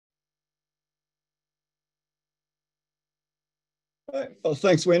All right. Well,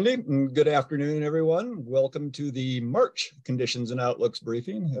 thanks, Wendy, and good afternoon, everyone. Welcome to the March Conditions and Outlooks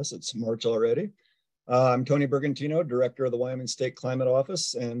briefing. Yes, it's March already. I'm Tony Bergantino, Director of the Wyoming State Climate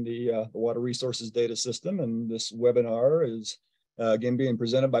Office and the Water Resources Data System. And this webinar is again being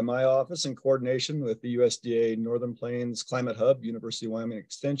presented by my office in coordination with the USDA Northern Plains Climate Hub, University of Wyoming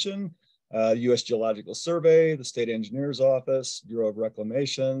Extension, U.S. Geological Survey, the State Engineer's Office, Bureau of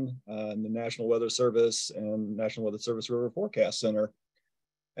Reclamation, and the National Weather Service and National Weather Service River Forecast Center.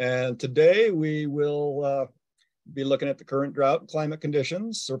 And today we will be looking at the current drought and climate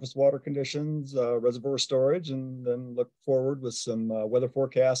conditions, surface water conditions, reservoir storage, and then look forward with some weather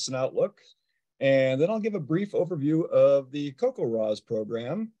forecasts and outlook. And then I'll give a brief overview of the COCO-RAWS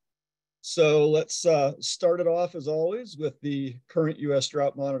program. So let's start it off, as always, with the current U.S.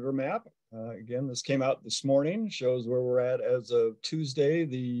 Drought Monitor map. Again, this came out this morning, shows where we're at as of Tuesday,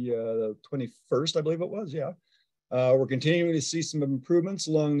 the 21st, I believe it was, yeah. We're continuing to see some improvements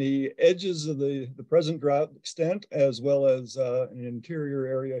along the edges of the present drought extent, as well as an interior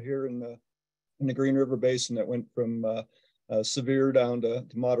area here in the Green River Basin that went from severe down to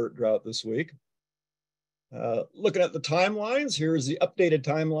moderate drought this week. Looking at the timelines, here's the updated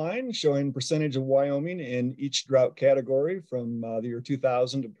timeline showing percentage of Wyoming in each drought category from the year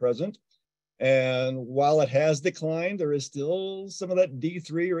 2000 to present. And while it has declined, there is still some of that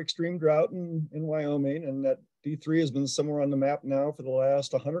D3 or extreme drought in Wyoming, and that D3 has been somewhere on the map now for the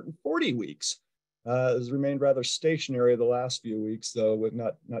last 140 weeks. Has remained rather stationary the last few weeks, though, with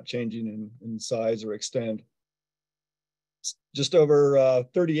not changing in size or extent. Just over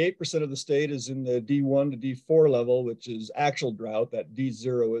 38% of the state is in the D1 to D4 level, which is actual drought. That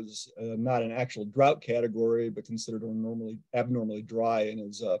D0 is not an actual drought category, but considered abnormally dry and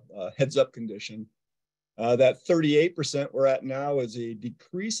is a heads up condition. That 38% we're at now is a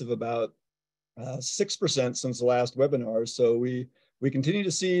decrease of about 6% since the last webinar. So we continue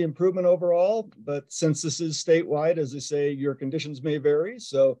to see improvement overall, but since this is statewide, as they say, your conditions may vary.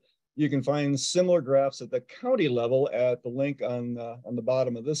 So you can find similar graphs at the county level at the link on the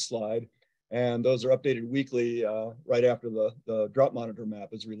bottom of this slide. And those are updated weekly right after the drought monitor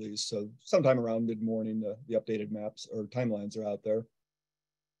map is released. So sometime around mid-morning, the updated maps or timelines are out there.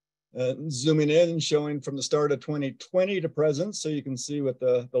 Zooming in, showing from the start of 2020 to present, so you can see what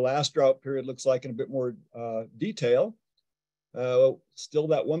the last drought period looks like in a bit more detail. Still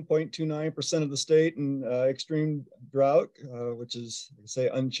that 1.29% of the state in extreme drought, which is, like I say,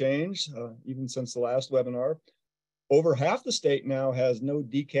 unchanged even since the last webinar. Over half the state now has no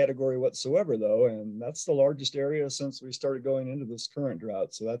D category whatsoever, though, and that's the largest area since we started going into this current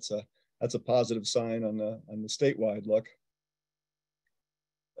drought. So that's a positive sign on the statewide look.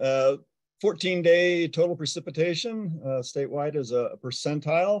 14-day total precipitation statewide is a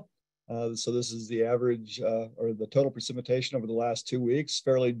percentile. So this is the average or the total precipitation over the last 2 weeks.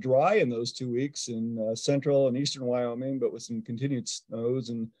 Fairly dry in those 2 weeks in central and eastern Wyoming, but with some continued snows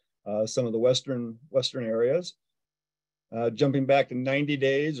in some of the western areas. Jumping back to 90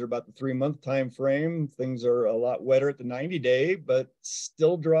 days or about the 3-month time frame, things are a lot wetter at the 90-day, but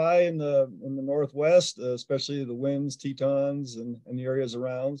still dry in the northwest, especially the winds, Tetons, and the areas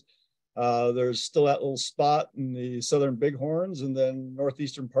around. There's still that little spot in the southern Bighorns, and then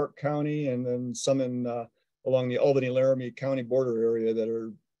northeastern Park County, and then some in along the Albany-Laramie County border area that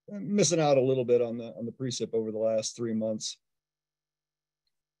are missing out a little bit on the precip over the last 3 months.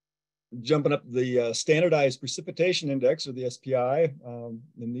 Jumping up the standardized precipitation index, or the SPI,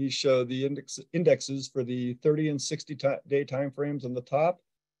 and these show the indexes for the 30 and 60-day timeframes on the top,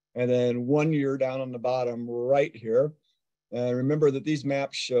 and then 1 year down on the bottom right here. Remember that these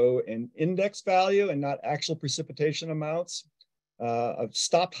maps show an index value and not actual precipitation amounts. I've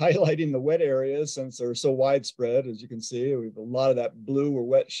stopped highlighting the wet areas since they're so widespread. As you can see, we have a lot of that blue or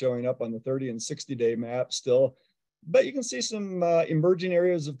wet showing up on the 30 and 60-day map still. But you can see some emerging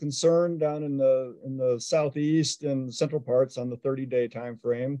areas of concern down in the southeast and central parts on the 30-day time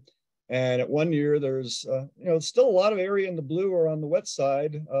frame. And at 1 year, there's still a lot of area in the blue or on the wet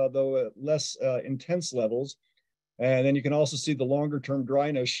side, though at less intense levels. And then you can also see the longer-term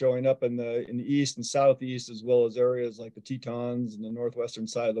dryness showing up in the east and southeast, as well as areas like the Tetons and the northwestern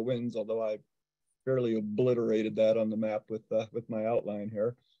side of the winds, although I fairly obliterated that on the map with my outline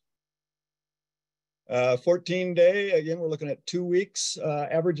here. 14-day, again, we're looking at 2 weeks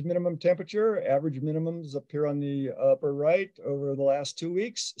average minimum temperature. Average minimums up here on the upper right over the last 2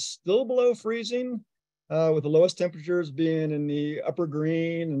 weeks, still below freezing, with the lowest temperatures being in the upper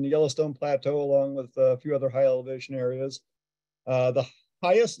Green and the Yellowstone Plateau, along with a few other high elevation areas. The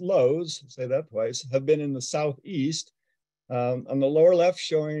highest lows, say that twice, have been in the southeast, On the lower left,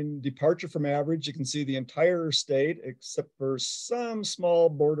 showing departure from average, you can see the entire state, except for some small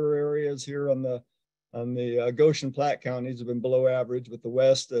border areas here on the Goshen Platte counties have been below average, with the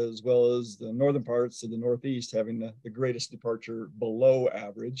west as well as the northern parts of the northeast having the greatest departure below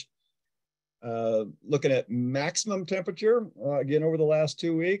average. Looking at maximum temperature, again, over the last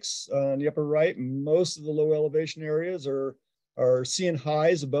 2 weeks, on the upper right, most of the low elevation areas are seeing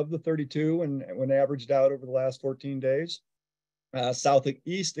highs above the 32 when averaged out over the last 14 days.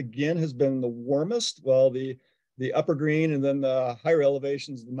 Southeast, again, has been the warmest, while the upper green and then the higher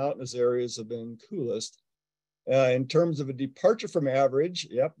elevations, the mountainous areas, have been coolest. In terms of a departure from average,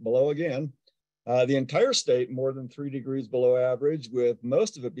 yep, below again. The entire state more than 3 degrees below average, with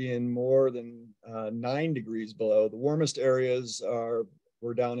most of it being more than 9 degrees below. The warmest areas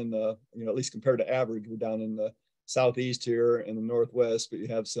we're down in the, at least compared to average, we're down in the southeast here and the northwest, but you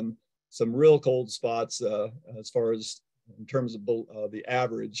have some real cold spots as far as in terms of the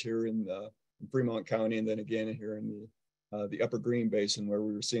average here in Fremont County, and then again here in the upper Green Basin, where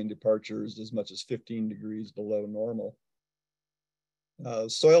we were seeing departures as much as 15 degrees below normal.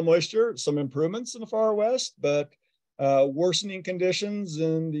 Soil moisture, some improvements in the far west, but worsening conditions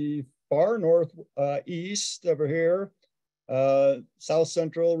in the far northeast over here, south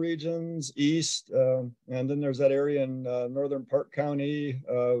central regions, east, and then there's that area in northern Park County,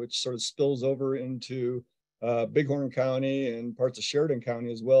 which sort of spills over into Bighorn County and parts of Sheridan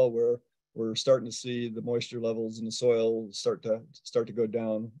County as well, where we're starting to see the moisture levels in the soil start to go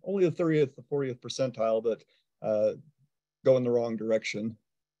down. Only the 30th to 40th percentile, but go in the wrong direction.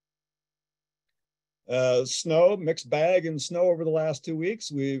 Snow, mixed bag in snow over the last 2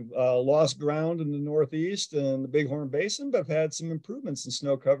 weeks. We've lost ground in the northeast and the Bighorn Basin, but have had some improvements in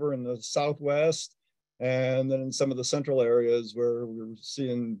snow cover in the southwest, and then in some of the central areas where we're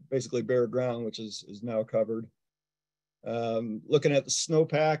seeing basically bare ground, which is now covered. Looking at the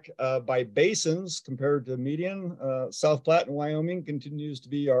snowpack by basins compared to median, South Platte and Wyoming continues to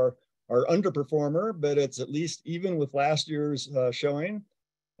be our underperformer, but it's at least even with last year's showing.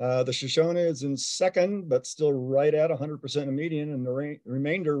 The Shoshone is in second, but still right at 100% of median, and the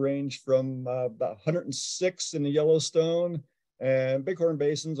remainder range from about 106 in the Yellowstone and Bighorn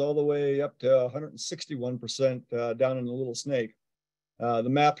Basins all the way up to 161% down in the Little Snake. The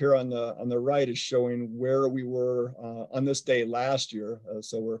map here on the right is showing where we were on this day last year.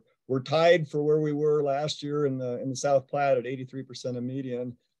 So we're tied for where we were last year in the South Platte at 83% of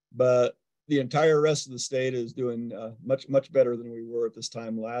median, but the entire rest of the state is doing much better than we were at this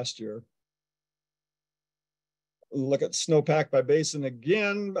time last year. Look at snowpack by basin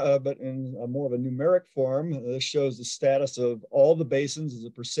again, but in more of a numeric form. This shows the status of all the basins as a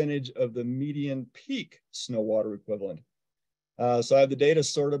percentage of the median peak snow water equivalent. So I have the data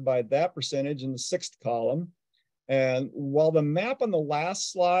sorted by that percentage in the 6th column. And while the map on the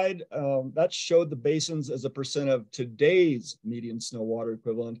last slide, that showed the basins as a percent of today's median snow water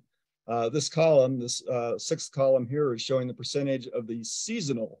equivalent, this column, this 6th column here, is showing the percentage of the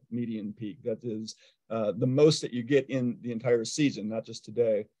seasonal median peak. That is the most that you get in the entire season, not just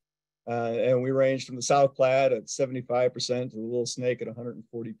today. And we range from the South Platte at 75% to the Little Snake at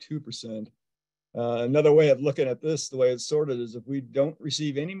 142%. Another way of looking at this, the way it's sorted, is if we don't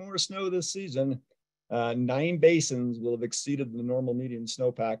receive any more snow this season, 9 basins will have exceeded the normal median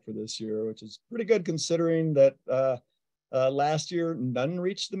snowpack for this year, which is pretty good considering that last year none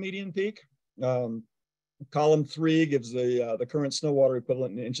reached the median peak. Column 3 gives the current snow water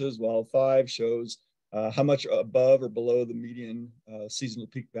equivalent in inches, while 5 shows how much above or below the median seasonal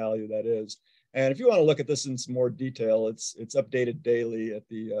peak value that is. And if you want to look at this in some more detail, it's updated daily at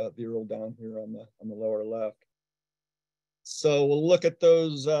the URL down here on the lower left. So we'll look at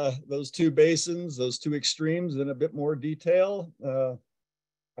those 2 basins, those 2 extremes, in a bit more detail.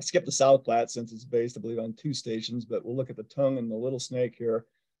 I skipped the South Platte since it's based, I believe, on 2 stations, but we'll look at the Tongue and the Little Snake here.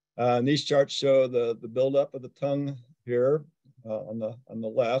 And these charts show the buildup of the Tongue here on the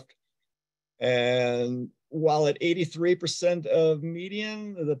left. And while at 83% of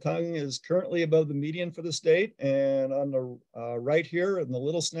median, the Tongue is currently above the median for the state. And on the right here in the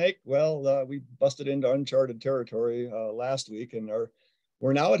Little Snake, well, we busted into uncharted territory last week, and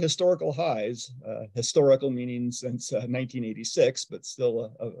we're now at historical highs, historical meaning since 1986, but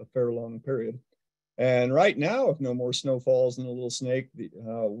still a fair long period. And right now, if no more snow falls in the Little Snake, the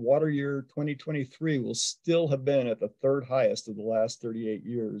water year 2023 will still have been at the 3rd highest of the last 38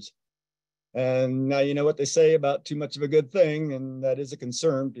 years. And now you know what they say about too much of a good thing, and that is a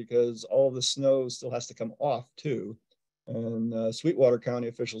concern because all the snow still has to come off too. And Sweetwater County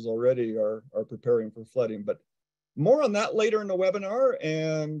officials already are preparing for flooding, but More on that later in the webinar,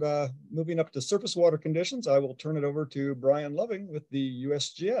 and moving up to surface water conditions, I will turn it over to Brian Loving with the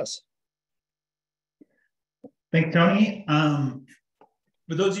USGS. Thanks, Tony.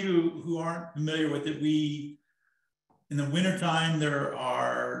 For those of you who aren't familiar with it, in the wintertime, there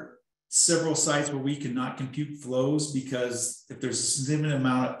are several sites where we cannot compute flows because if there's a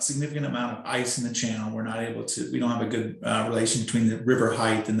significant amount of ice in the channel, we don't have a good relation between the river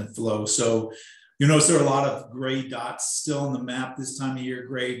height and the flow. So you'll notice there are a lot of gray dots still on the map this time of year,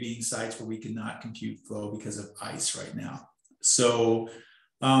 gray being sites where we cannot compute flow because of ice right now. So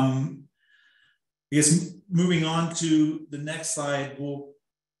I guess moving on to the next slide, we'll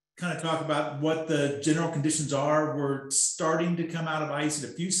kind of talk about what the general conditions are. We're starting to come out of ice at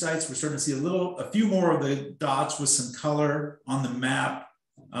a few sites. We're starting to see a few more of the dots with some color on the map.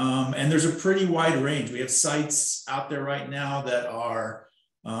 And there's a pretty wide range. We have sites out there right now that are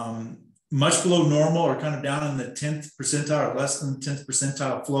much below normal or kind of down in the 10th percentile or less than the 10th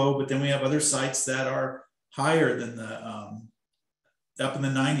percentile flow. But then we have other sites that are higher than up in the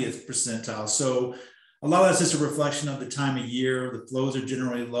 90th percentile. So a lot of that's just a reflection of the time of year. The flows are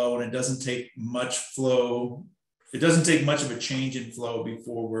generally low, and it doesn't take much flow. It doesn't take much of a change in flow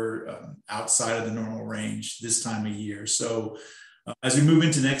before we're outside of the normal range this time of year. So as we move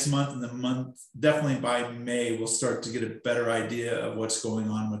into next month and the month, definitely by May, we'll start to get a better idea of what's going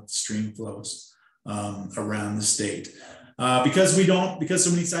on with the stream flows around the state. Because so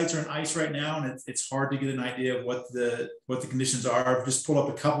many sites are in ice right now, and it's hard to get an idea of what the conditions are. I've just pulled up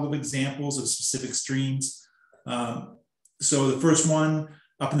a couple of examples of specific streams. So the first one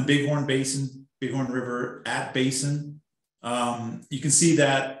up in the Bighorn Basin, Bighorn River at Basin. You can see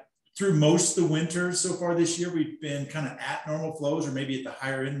that through most of the winter so far this year, we've been kind of at normal flows or maybe at the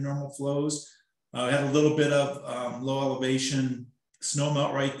higher end of normal flows. We had a little bit of low elevation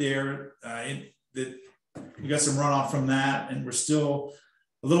snowmelt right there. We got some runoff from that, and we're still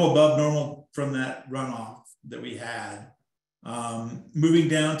a little above normal from that runoff that we had. Moving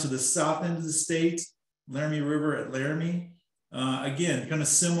down to the south end of the state, Laramie River at Laramie. Again, kind of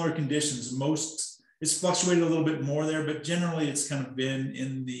similar conditions. It's fluctuated a little bit more there, but generally it's kind of been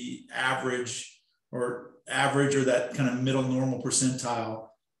in the average or that kind of middle normal percentile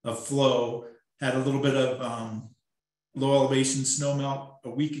of flow. Had a little bit of low elevation snowmelt a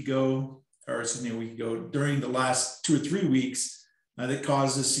week ago during the last 2 or 3 weeks that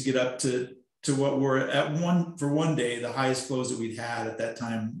caused us to get up to what were at one day, the highest flows that we'd had at that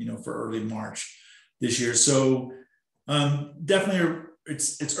time, for early March this year. So definitely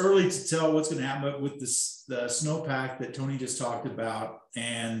it's early to tell what's going to happen with the snowpack that Tony just talked about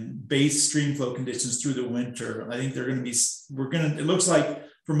and base stream flow conditions through the winter. I think they're going to be, it looks like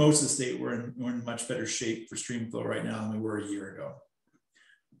for most of the state, we're in much better shape for stream flow right now than we were a year ago.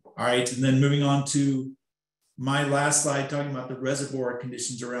 All right, and then moving on to my last slide, talking about the reservoir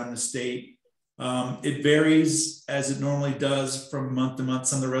conditions around the state. It varies as it normally does from month to month.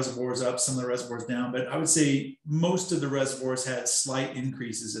 Some of the reservoirs up, some of the reservoirs down, but I would say most of the reservoirs had slight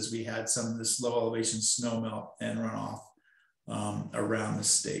increases as we had some of this low elevation snowmelt and runoff around the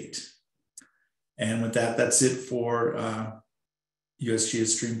state. And with that, that's it for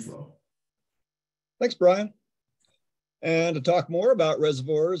USGS stream flow. Thanks, Brian. And to talk more about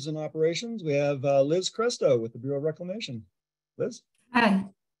reservoirs and operations, we have Liz Cresto with the Bureau of Reclamation. Liz? Hi.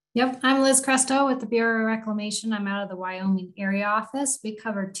 Yep, I'm Liz Cresto with the Bureau of Reclamation. I'm out of the Wyoming area office. We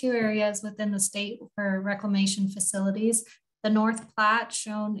cover 2 areas within the state for reclamation facilities. The North Platte,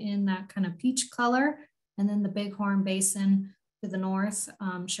 shown in that kind of peach color, and then the Bighorn Basin to the north,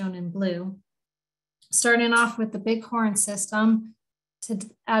 shown in blue. Starting off with the Bighorn system,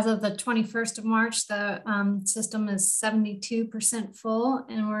 as of the 21st of March, the system is 72% full,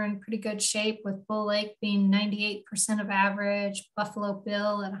 and we're in pretty good shape with Bull Lake being 98% of average, Buffalo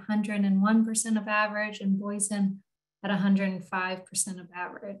Bill at 101% of average, and Boise at 105% of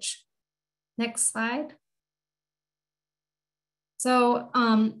average. Next slide. So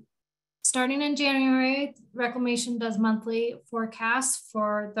starting in January, Reclamation does monthly forecasts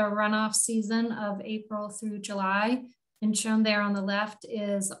for the runoff season of April through July. And shown there on the left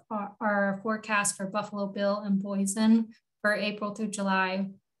is our forecast for Buffalo Bill and Boise for April through July.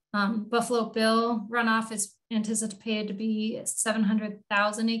 Buffalo Bill runoff is anticipated to be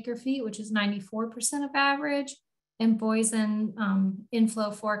 700,000 acre feet, which is 94% of average. And Boise inflow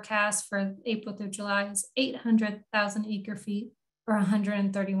forecast for April through July is 800,000 acre feet, or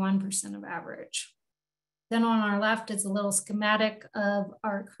 131% of average. Then on our left is a little schematic of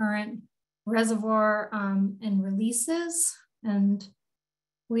our current reservoir and releases, and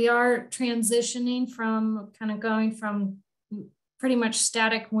we are transitioning from going from pretty much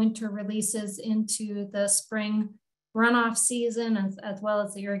static winter releases into the spring runoff season as well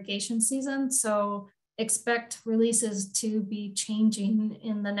as the irrigation season. So expect releases to be changing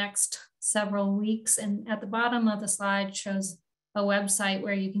in the next several weeks. And at the bottom of the slide shows a website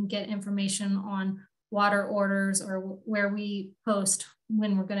where you can get information on water orders or where we post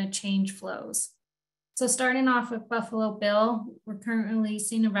when we're going to change flows. So starting off with Buffalo Bill, we're currently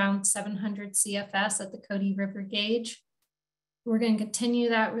seeing around 700 CFS at the Cody River gauge. We're going to continue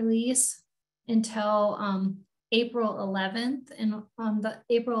that release until April 11th. And on the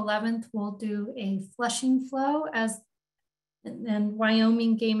April 11th, we'll do a flushing flow and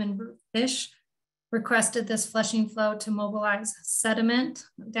Wyoming Game and Fish requested this flushing flow to mobilize sediment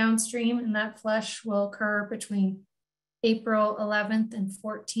downstream, and that flush will occur between April 11th and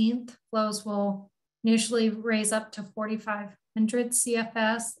 14th. Flows will initially raise up to 4,500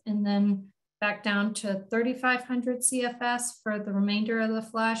 CFS and then back down to 3,500 CFS for the remainder of the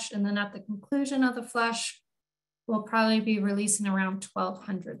flush. And then at the conclusion of the flush, we'll probably be releasing around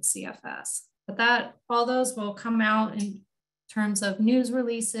 1,200 CFS. But all those will come out in terms of news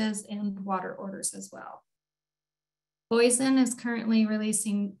releases and water orders as well. Basin is currently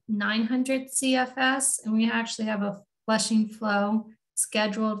releasing 900 CFS, and we actually have a flushing flow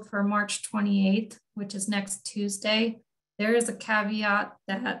scheduled for March 28th, which is next Tuesday. There is a caveat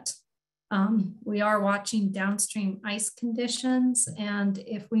that we are watching downstream ice conditions, and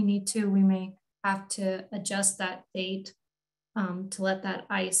if we need to, we may have to adjust that date to let that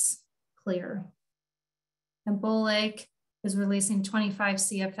ice clear. And Bull Lake is releasing 25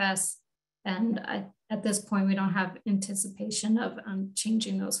 CFS, and at this point, we don't have anticipation of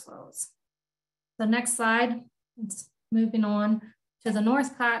changing those flows. The next slide, it's moving on to the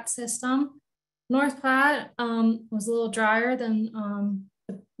North Platte system. North Platte was a little drier than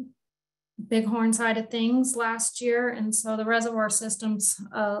the Bighorn side of things last year, and so the reservoir system's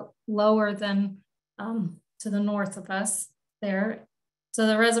lower than to the north of us there. So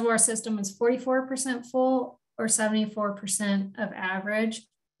the reservoir system is 44% full or 74% of average.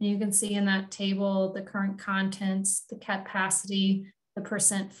 And you can see in that table the current contents, the capacity, the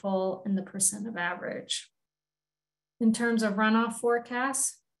percent full, and the percent of average. In terms of runoff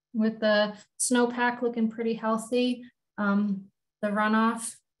forecasts, with the snowpack looking pretty healthy, the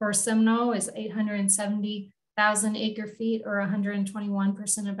runoff for Seminole is 870,000 acre feet or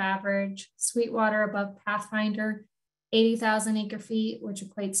 121% of average. Sweetwater above Pathfinder, 80,000 acre feet, which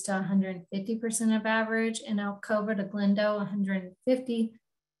equates to 150% of average, and Alcova to Glendo,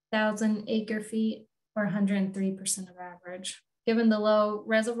 150,000 acre feet or 103% of average. Given the low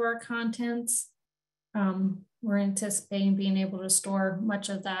reservoir contents, we're anticipating being able to store much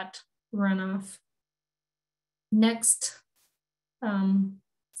of that runoff. Next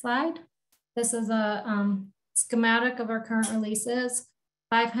slide. This is a schematic of our current releases.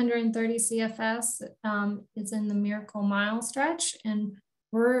 530 CFS is in the Miracle Mile stretch, and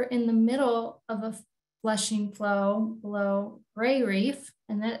we're in the middle of a flushing flow below Gray Reef,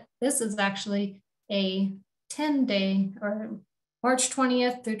 and this is actually a 10-day or March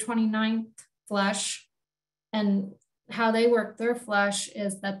 20th through 29th flush. And how they work their flush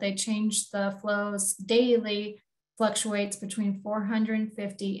is that they change the flows daily, fluctuates between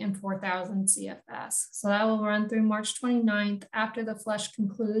 450 and 4,000 CFS. So that will run through March 29th. After the flush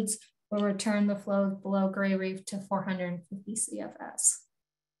concludes, we'll return the flow below Gray Reef to 450 CFS.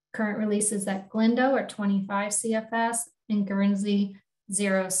 Current releases at Glendo are 25 CFS and Guernsey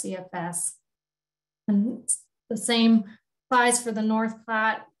 0 CFS. And the same applies for the North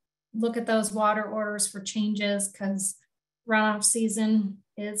Platte. Look at those water orders for changes because runoff season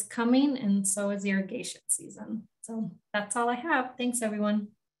is coming and so is irrigation season. So that's all I have. Thanks, everyone.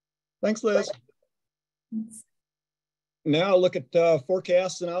 Thanks, Liz. Thanks. Now look at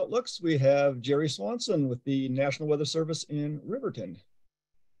forecasts and outlooks. We have Jerry Swanson with the National Weather Service in Riverton.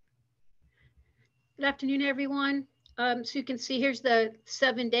 Good afternoon, everyone. So you can see here's the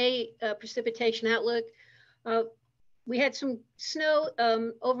 7-day precipitation outlook. We had some snow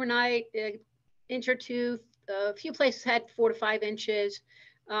overnight, an inch or two. A few places had 4 to 5 inches.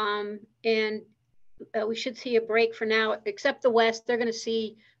 And we should see a break for now, except the west. They're going to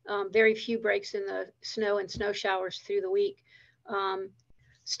see very few breaks in the snow and snow showers through the week.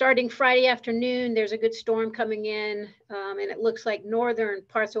 Starting Friday afternoon, there's a good storm coming in, and it looks like northern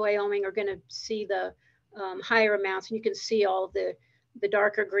parts of Wyoming are going to see the higher amounts. And you can see all of the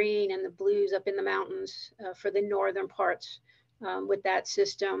darker green and the blues up in the mountains for the northern parts with that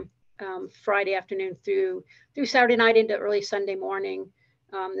system Friday afternoon through Saturday night into early Sunday morning.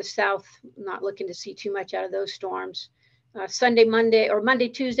 The south, not looking to see too much out of those storms. Monday,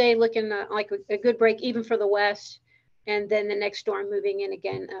 Tuesday, looking like a good break even for the west. And then the next storm moving in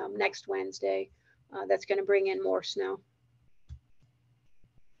again next Wednesday. that's going to bring in more snow.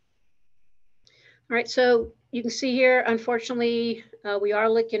 All right, so you can see here, unfortunately, we are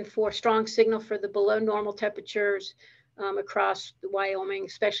looking for strong signal for the below normal temperatures across Wyoming,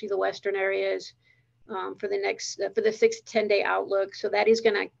 especially the western areas, for the 6 to 10 day outlook. So that is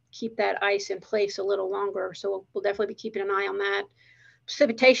going to keep that ice in place a little longer. So we'll definitely be keeping an eye on that.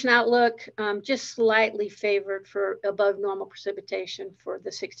 Precipitation outlook, just slightly favored for above normal precipitation for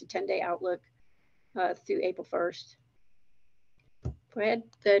the 6 to 10 day outlook through April 1st. Go ahead.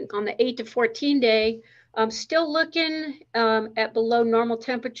 Then on the 8 to 14 day, I'm still looking at below normal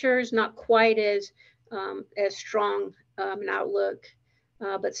temperatures, not quite as strong an outlook,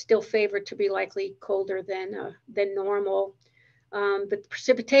 but still favored to be likely colder than normal. But the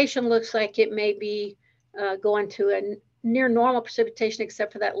precipitation looks like it may be going to a near normal precipitation,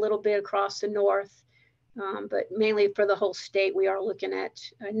 except for that little bit across the north. But mainly for the whole state, we are looking at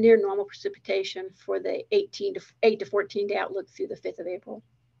near normal precipitation for the 8 to 14 day outlook through the 5th of April.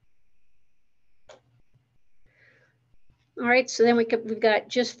 All right, so then we've got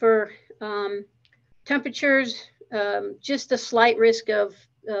just for temperatures, just a slight risk of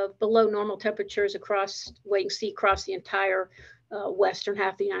below normal temperatures across what you can see across the entire western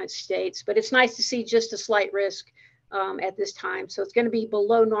half of the United States. But it's nice to see just a slight risk at this time. So it's going to be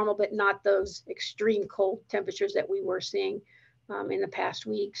below normal, but not those extreme cold temperatures that we were seeing in the past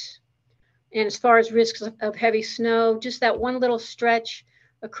weeks. And as far as risks of heavy snow, just that one little stretch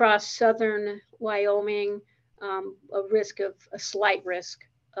across southern Wyoming, a slight risk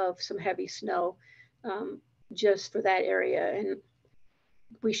of some heavy snow just for that area. And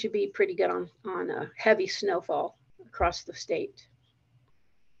we should be pretty good on a heavy snowfall across the state.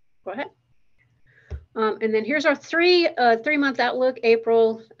 Go ahead. And then here's our three-month outlook,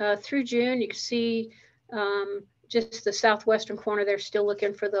 April through June. You can see just the southwestern corner, they're still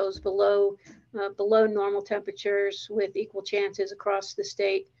looking for those below normal temperatures with equal chances across the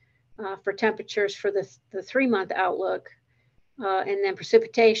state for temperatures for the 3-month outlook. And then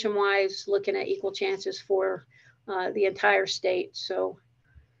precipitation-wise, looking at equal chances for the entire state. So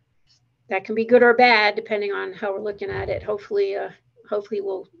that can be good or bad, depending on how we're looking at it. Hopefully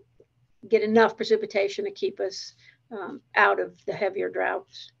we'll get enough precipitation to keep us out of the heavier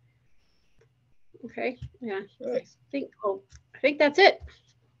droughts. Okay, yeah, right. I think that's it.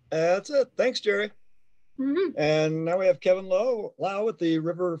 That's it. Thanks, Jerry. Mm-hmm. And now we have Kevin Lau at the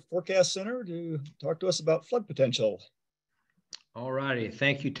River Forecast Center to talk to us about flood potential. All righty.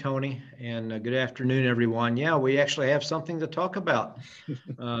 Thank you, Tony. And good afternoon, everyone. Yeah, we actually have something to talk about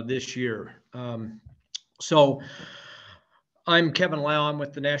this year. So I'm Kevin Lau. I'm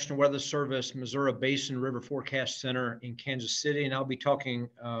with the National Weather Service, Missouri Basin River Forecast Center in Kansas City. And I'll be talking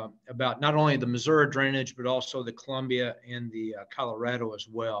about not only the Missouri drainage, but also the Columbia and the Colorado as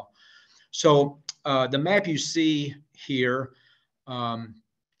well. So the map you see here,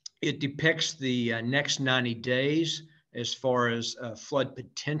 it depicts the next 90 days as far as flood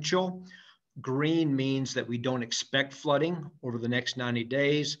potential. Green means that we don't expect flooding over the next 90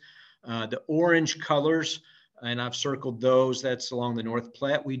 days. The orange colors, and I've circled those, that's along the North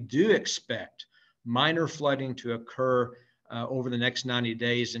Platte. We do expect minor flooding to occur over the next 90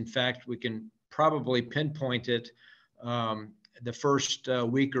 days. In fact, we can probably pinpoint it the first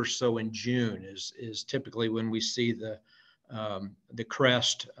week or so in June is typically when we see the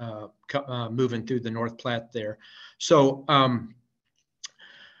crest moving through the North Platte there. So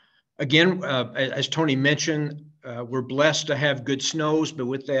again, as Tony mentioned, we're blessed to have good snows, but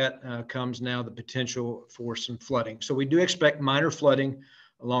with that comes now the potential for some flooding. So we do expect minor flooding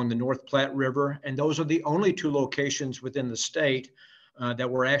along the North Platte River, and those are the only two locations within the state that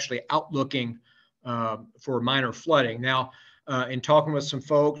we're actually outlooking for minor flooding. Now, in talking with some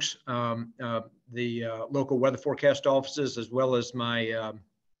folks, the local weather forecast offices, as well as my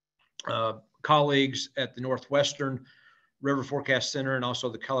colleagues at the Northwestern River Forecast Center and also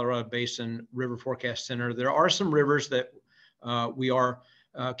the Colorado Basin River Forecast Center, there are some rivers that we are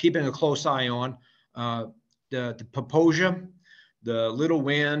keeping a close eye on. The Poposia, the Little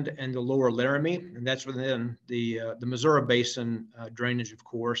Wind, and the Lower Laramie, and that's within the Missouri Basin drainage, of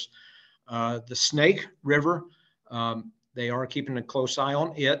course. The Snake River, they are keeping a close eye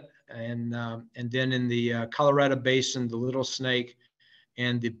on it. And then in the Colorado Basin, the Little Snake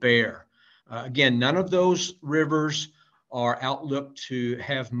and the Bear. Again, none of those rivers are outlooked to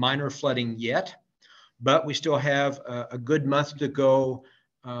have minor flooding yet, but we still have a good month to go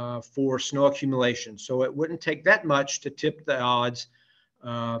for snow accumulation. So it wouldn't take that much to tip the odds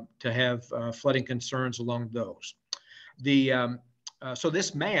to have flooding concerns along those. So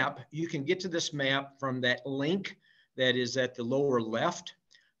this map, you can get to this map from that link that is at the lower left.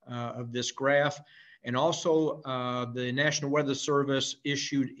 of this graph. And also the National Weather Service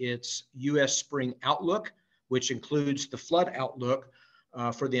issued its U.S. Spring Outlook, which includes the flood outlook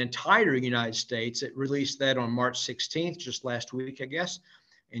for the entire United States. It released that on March 16th, just last week, I guess.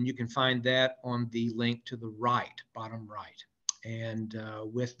 And you can find that on the link to the right, bottom right. And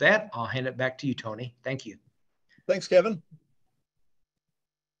with that, I'll hand it back to you, Tony. Thank you. Thanks, Kevin.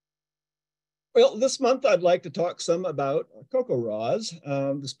 Well, this month I'd like to talk some about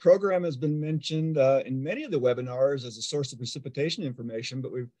CocoRaHS. This program has been mentioned in many of the webinars as a source of precipitation information,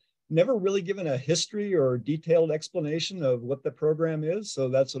 but we've never really given a history or detailed explanation of what the program is. So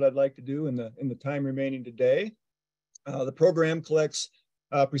that's what I'd like to do in the time remaining today. The program collects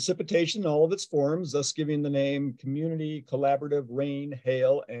precipitation in all of its forms, thus giving the name Community Collaborative Rain,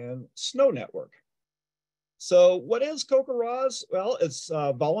 Hail, and Snow Network. So what is CocoRaHS? Well, it's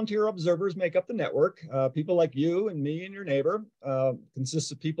volunteer observers make up the network. People like you and me and your neighbor.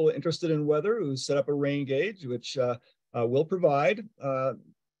 Consists of people interested in weather who set up a rain gauge, which we'll provide.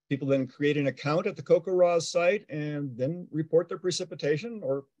 People then create an account at the CocoRaHS site and then report their precipitation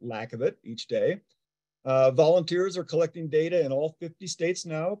or lack of it each day. Volunteers are collecting data in all 50 states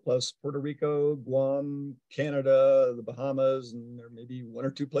now, plus Puerto Rico, Guam, Canada, the Bahamas, and there may be one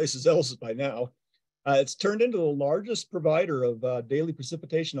or two places else by now. It's turned into the largest provider of daily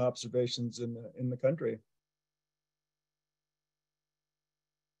precipitation observations in the country.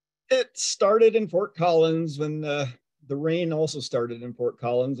 It started in Fort Collins when the rain also started in Fort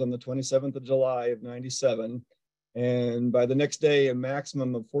Collins on the 27th of July of '97. And by the next day, a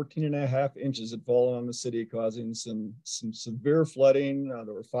maximum of 14.5 inches had fallen on the city, causing some severe flooding.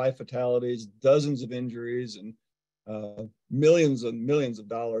 There were 5 fatalities, dozens of injuries, and millions and millions of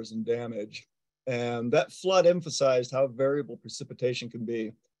dollars in damage. And that flood emphasized how variable precipitation can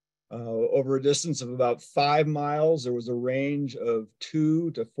be. Over a distance of about 5 miles, there was a range of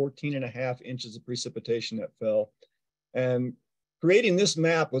 2 to 14.5 inches of precipitation that fell. And creating this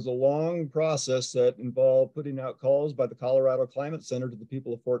map was a long process that involved putting out calls by the Colorado Climate Center to the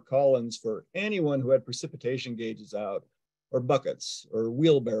people of Fort Collins for anyone who had precipitation gauges out, or buckets, or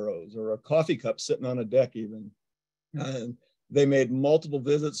wheelbarrows, or a coffee cup sitting on a deck even. And they made multiple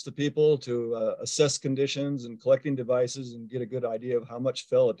visits to people to assess conditions and collecting devices and get a good idea of how much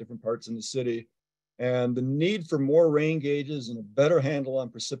fell at different parts in the city. And the need for more rain gauges and a better handle on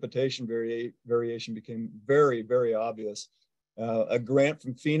precipitation variation became very, very obvious. A grant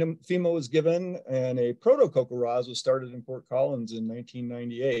from FEMA was given, and a proto-CocoRaHS was started in Fort Collins in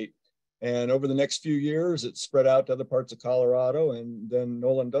 1998. And over the next few years, it spread out to other parts of Colorado. And then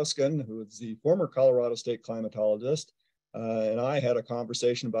Nolan Duskin, who is the former Colorado State climatologist, and I had a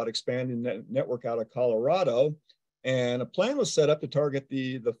conversation about expanding the network out of Colorado. And a plan was set up to target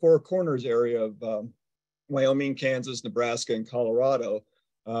the Four Corners area of Wyoming, Kansas, Nebraska, and Colorado,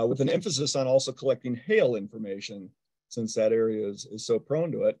 with an emphasis on also collecting hail information, since that area is so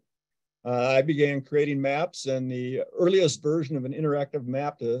prone to it. I began creating maps, and the earliest version of an interactive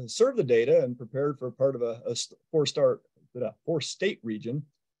map to serve the data and prepared for part of a four-state region.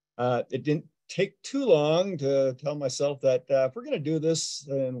 It didn't take too long to tell myself that if we're going to do this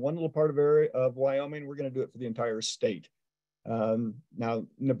in one little part of Wyoming, we're going to do it for the entire state. Now,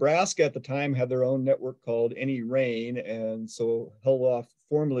 Nebraska at the time had their own network called Any Rain, and so held off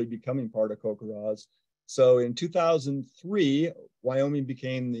formally becoming part of CocoRaHS. So in 2003, Wyoming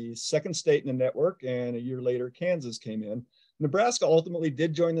became the second state in the network, and a year later, Kansas came in. Nebraska ultimately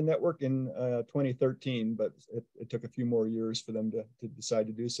did join the network in 2013, but it took a few more years for them to decide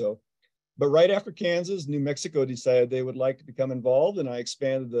to do so. But right after Kansas, New Mexico decided they would like to become involved, and I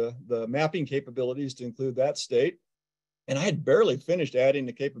expanded the mapping capabilities to include that state. And I had barely finished adding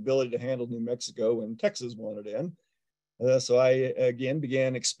the capability to handle New Mexico when Texas wanted in. So I, again,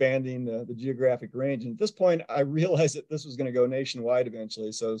 began expanding the geographic range. And at this point, I realized that this was going to go nationwide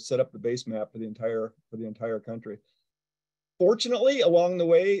eventually, so set up the base map for the entire country. Fortunately, along the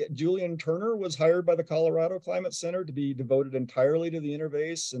way, Julian Turner was hired by the Colorado Climate Center to be devoted entirely to the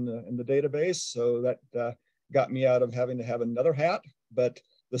interface and the database. So that got me out of having to have another hat. But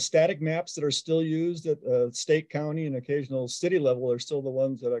the static maps that are still used at state, county, and occasional city level are still the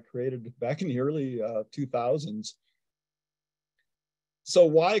ones that I created back in the early 2000s. So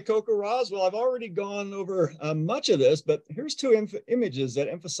why CocoRaHS? Well, I've already gone over much of this, but here's two images that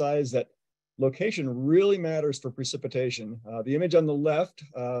emphasize that location really matters for precipitation. The image on the left,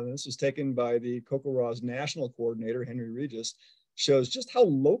 this was taken by the CocoRaHS National Coordinator, Henry Regis, shows just how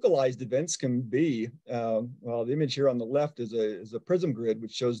localized events can be. Well, the image here on the left is a prism grid,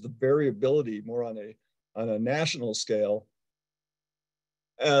 which shows the variability more on a national scale.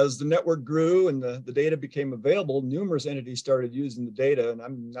 As the network grew and the data became available, numerous entities started using the data, and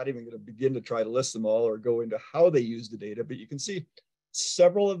I'm not even going to begin to try to list them all or go into how they use the data, but you can see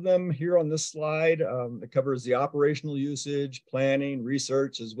several of them here on this slide. It covers the operational usage, planning,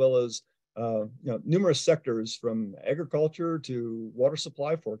 research, as well as numerous sectors from agriculture to water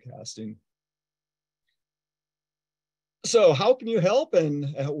supply forecasting. So how can you help,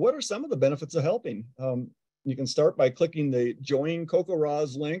 and what are some of the benefits of helping? You can start by clicking the Join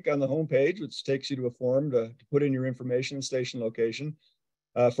CocoRaHS link on the homepage, which takes you to a form to put in your information and station location.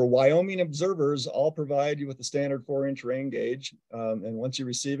 For Wyoming observers, I'll provide you with the standard 4-inch rain gauge. And once you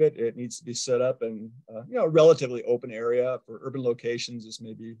receive it, it needs to be set up in a relatively open area. For urban locations, this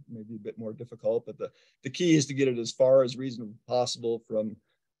may be a bit more difficult, but the key is to get it as far as reasonably possible from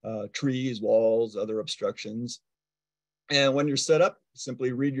trees, walls, other obstructions. And when you're set up,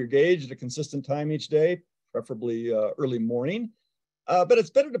 simply read your gauge at a consistent time each day, preferably early morning. But it's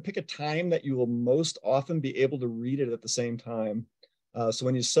better to pick a time that you will most often be able to read it at the same time. So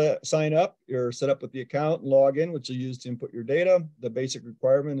when you sign up, you're set up with the account and log in, which you use to input your data. The basic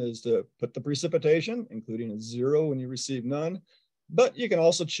requirement is to put the precipitation, including a 0 when you receive none. But you can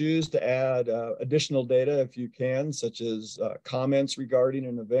also choose to add additional data if you can, such as comments regarding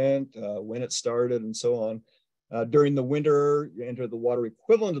an event, when it started, and so on. During the winter, you enter the water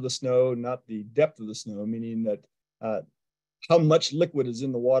equivalent of the snow, not the depth of the snow, meaning that how much liquid is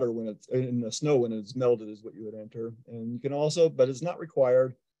in the water when it's in the snow when it's melted is what you would enter. And you can also, but it's not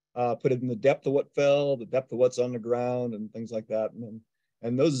required, put it in the depth of what fell, the depth of what's on the ground, and things like that.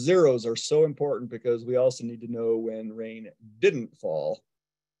 And those zeros are so important because we also need to know when rain didn't fall.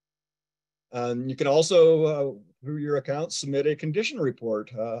 You can also, through your account, submit a condition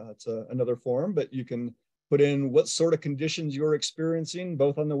report. That's another form, but you can put in what sort of conditions you're experiencing,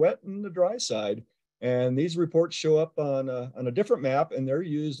 both on the wet and the dry side. And these reports show up on a different map, and they're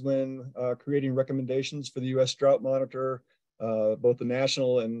used when creating recommendations for the U.S. Drought Monitor. Both the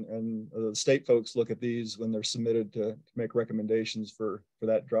national and the state folks look at these when they're submitted to make recommendations for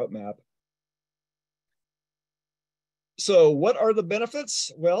that drought map. So what are the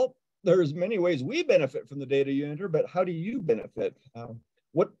benefits? Well, there's many ways we benefit from the data you enter, but how do you benefit?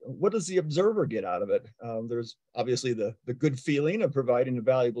 What does the observer get out of it? There's obviously the good feeling of providing a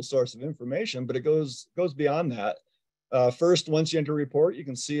valuable source of information, but it goes beyond that. First, once you enter a report, you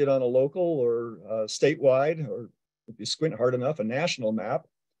can see it on a local or statewide, or if you squint hard enough, a national map.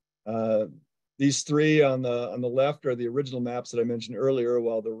 These three on the left are the original maps that I mentioned earlier,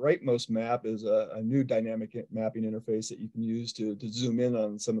 while the rightmost map is a new dynamic mapping interface that you can use to zoom in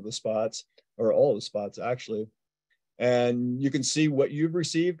on some of the spots, or all the spots actually. And you can see what you've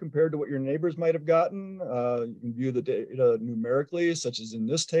received compared to what your neighbors might have gotten. You can view the data numerically, such as in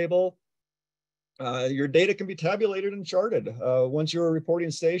this table. Your data can be tabulated and charted. Once you're a reporting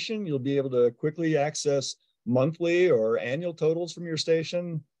station, you'll be able to quickly access monthly or annual totals from your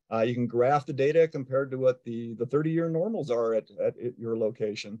station. You can graph the data compared to what the 30-year normals are at your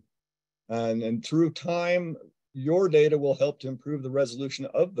location. And through time, your data will help to improve the resolution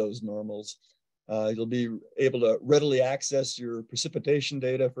of those normals. You'll be able to readily access your precipitation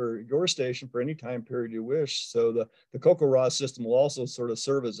data for your station for any time period you wish. So the CocoRaHS system will also sort of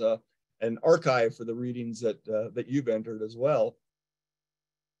serve as an archive for the readings that you've entered as well.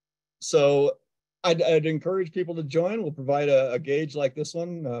 So I'd encourage people to join. We'll provide a gauge like this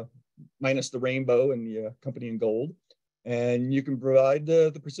one, minus the rainbow and the accompanying gold. And you can provide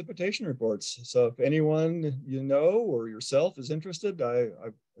the precipitation reports. So if anyone you know or yourself is interested,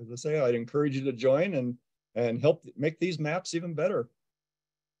 as I say, I'd encourage you to join and help make these maps even better.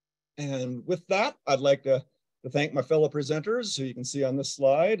 And with that, I'd like to thank my fellow presenters, who you can see on this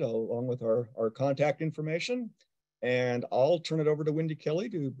slide, along with our contact information. And I'll turn it over to Wendy Kelly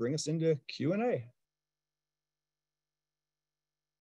to bring us into Q&A.